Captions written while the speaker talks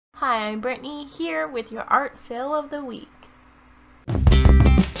Hi, I'm Brittany here with your art fill of the week.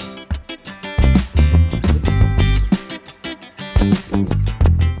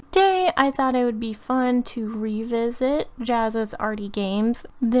 Today I thought it would be fun to revisit Jazz's Arty Games.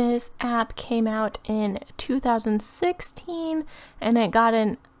 This app came out in 2016 and it got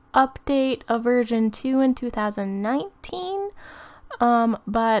an update of version 2 in 2019,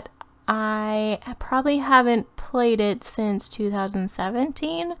 but I probably haven't played it since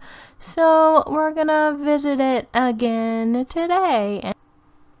 2017, so we're gonna visit it again today.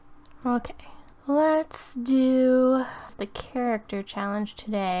 Okay, let's do the character challenge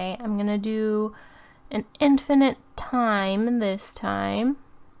today. I'm gonna do an infinite time this time,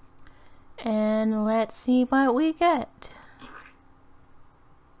 and let's see what we get.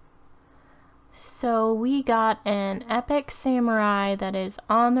 So we got an epic samurai that is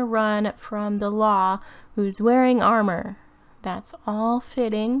on the run from the law who's wearing armor. That's all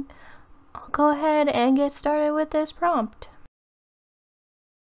fitting. I'll go ahead and get started with this prompt.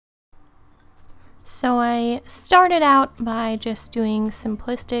 So I started out by just doing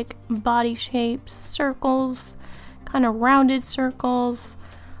simplistic body shapes, circles, kind of rounded circles.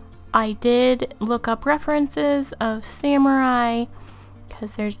 I did look up references of samurai,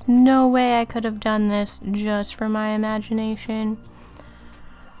 because there's no way I could have done this just from my imagination.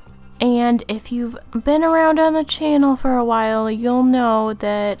 And if you've been around on the channel for a while, you'll know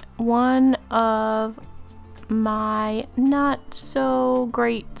that one of my not so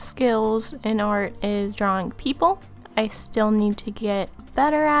great skills in art is drawing people. I still need to get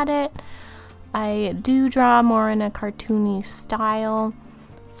better at it. I do draw more in a cartoony style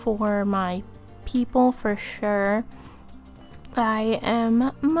for my people for sure. I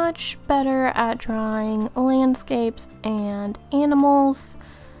am much better at drawing landscapes and animals,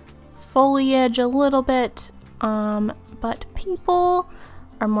 foliage a little bit, but people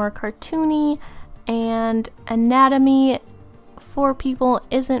are more cartoony, and anatomy for people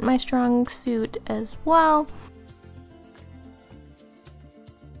isn't my strong suit as well.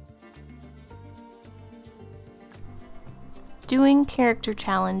 Doing character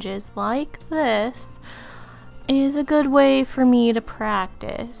challenges like this is a good way for me to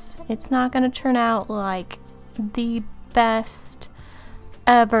practice. It's not going to turn out like the best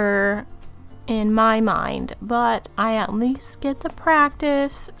ever in my mind, but I at least get the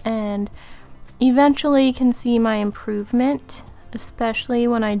practice and eventually can see my improvement, especially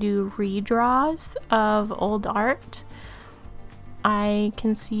when I do redraws of old art. I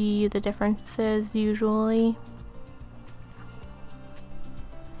can see the differences usually.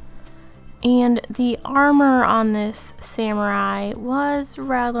 And the armor on this samurai was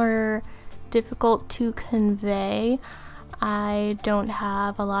rather difficult to convey. I don't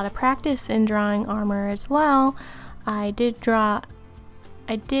have a lot of practice in drawing armor as well. I did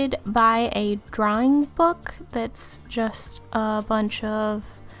buy a drawing book that's just a bunch of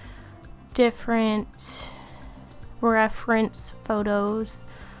different reference photos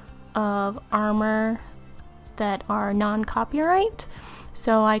of armor that are non-copyright.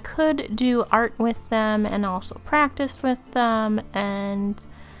 So I could do art with them and also practice with them and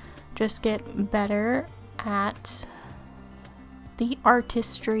just get better at the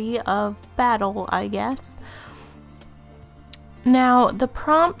artistry of battle, I guess. Now, the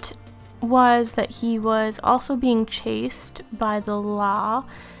prompt was that he was also being chased by the law,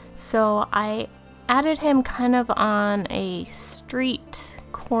 so I added him kind of on a street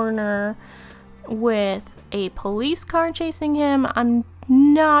corner with a police car chasing him. I'm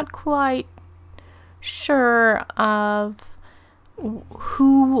not quite sure of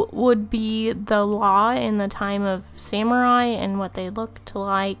who would be the law in the time of samurai and what they looked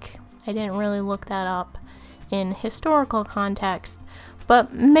like. I didn't really look that up in historical context,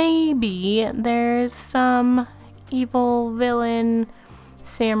 but maybe there's some evil villain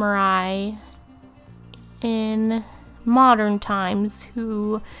samurai in modern times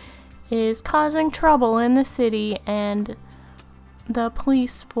who is causing trouble in the city and the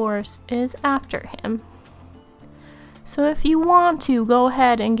police force is after him. So if you want to, go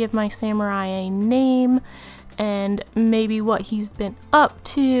ahead and give my samurai a name and maybe what he's been up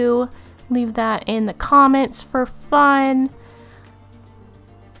to. Leave that in the comments for fun.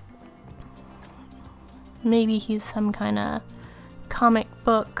 Maybe he's some kind of comic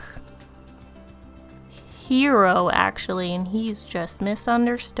book hero actually, and he's just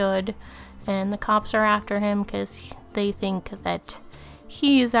misunderstood and the cops are after him because they think that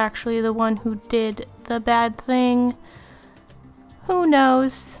he is actually the one who did the bad thing. Who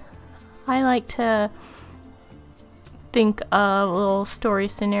knows? I like to think of little story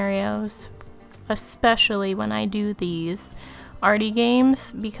scenarios, especially when I do these. Arty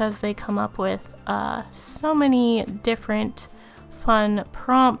Games because they come up with so many different fun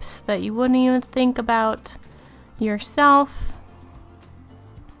prompts that you wouldn't even think about yourself.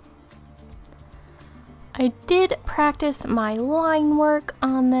 I did practice my line work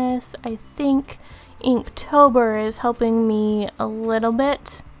on this. I think Inktober is helping me a little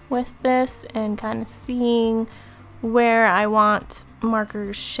bit with this and kind of seeing where I want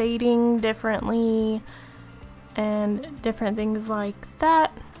markers shading differently and different things like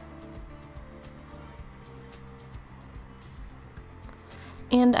that.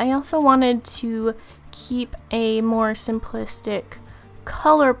 And I also wanted to keep a more simplistic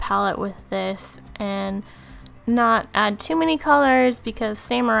color palette with this and not add too many colors because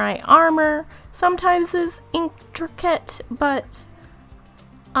samurai armor sometimes is intricate, but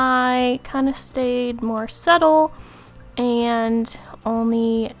I kind of stayed more subtle and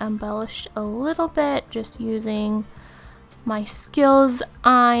only embellished a little bit just using my skills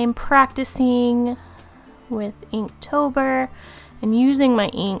I'm practicing with Inktober and using my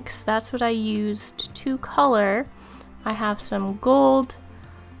inks. That's what I used to color. I have some gold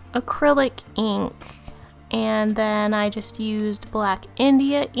acrylic ink, and then I just used black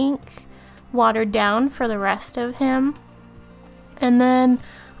India ink watered down for the rest of him. And then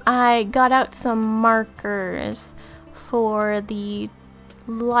I got out some markers for the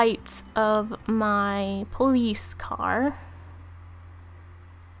lights of my police car.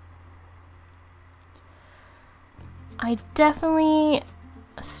 I definitely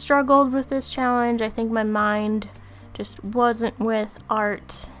struggled with this challenge. I think my mind just wasn't with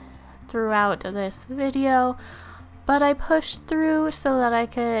art throughout this video, but I pushed through so that I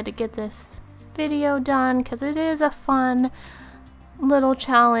could get this video done because it is a fun little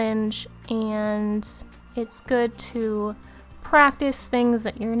challenge and it's good to practice things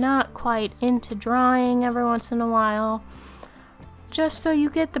that you're not quite into drawing every once in a while, just so you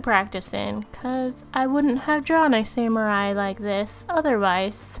get the practice in, because I wouldn't have drawn a samurai like this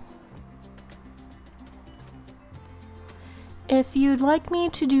otherwise. If you'd like me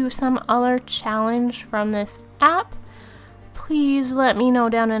to do some other challenge from this app, please let me know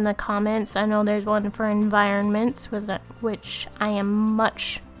down in the comments. I know there's one for environments, which I am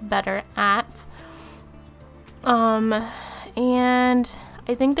much better at. And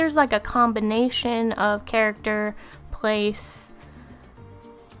I think there's like a combination of character, place,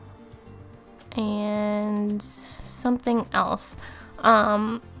 and something else.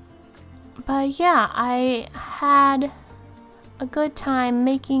 But yeah, I had a good time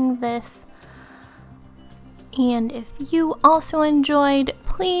making this, and if you also enjoyed,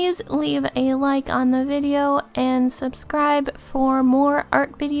 please leave a like on the video and subscribe for more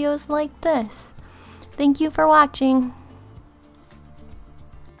art videos like this. Thank you for watching.